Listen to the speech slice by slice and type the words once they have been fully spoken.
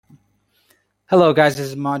Hello, guys. This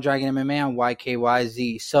is Mondragon MMA on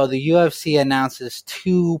YKYZ. So the UFC announces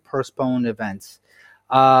two postponed events.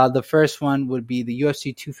 The first one would be the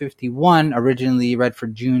UFC 251, originally read for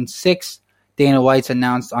June 6th. Dana White's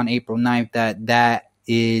announced on April 9th that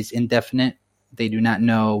is indefinite. They do not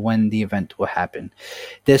know when the event will happen.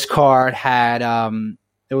 This card had,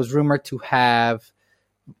 it was rumored to have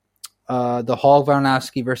the Hall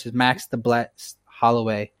Varanowski versus Max the Blitz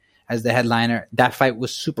Holloway as the headliner. That fight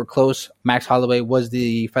was super close. Max Holloway was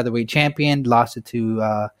the featherweight champion, lost it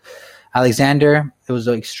to Alexander. It was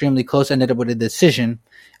extremely close, ended up with a decision.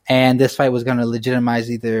 And this fight was going to legitimize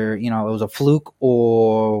either, it was a fluke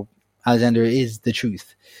or Alexander is the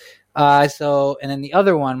truth. And then the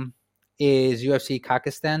other one is UFC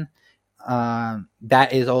Kakistan.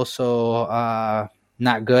 That is also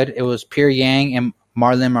not good. It was Pierre Yang and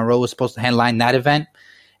Marlon Moreau was supposed to headline that event.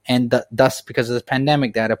 And thus, because of this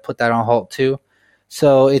pandemic, they had to put that on hold too.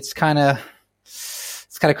 So it's kind of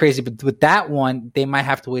crazy. But with that one, they might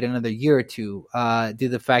have to wait another year or two due to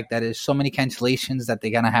the fact that there's so many cancellations that they're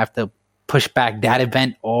going to have to push back that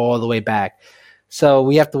event all the way back. So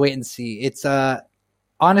we have to wait and see. It's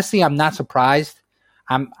honestly, I'm not surprised.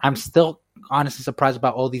 I'm still honestly surprised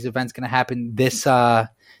about all these events going to happen this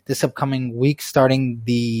upcoming week, starting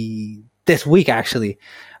this week actually.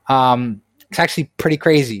 It's actually pretty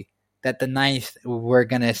crazy that the 9th we're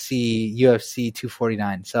going to see UFC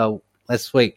 249. So let's wait.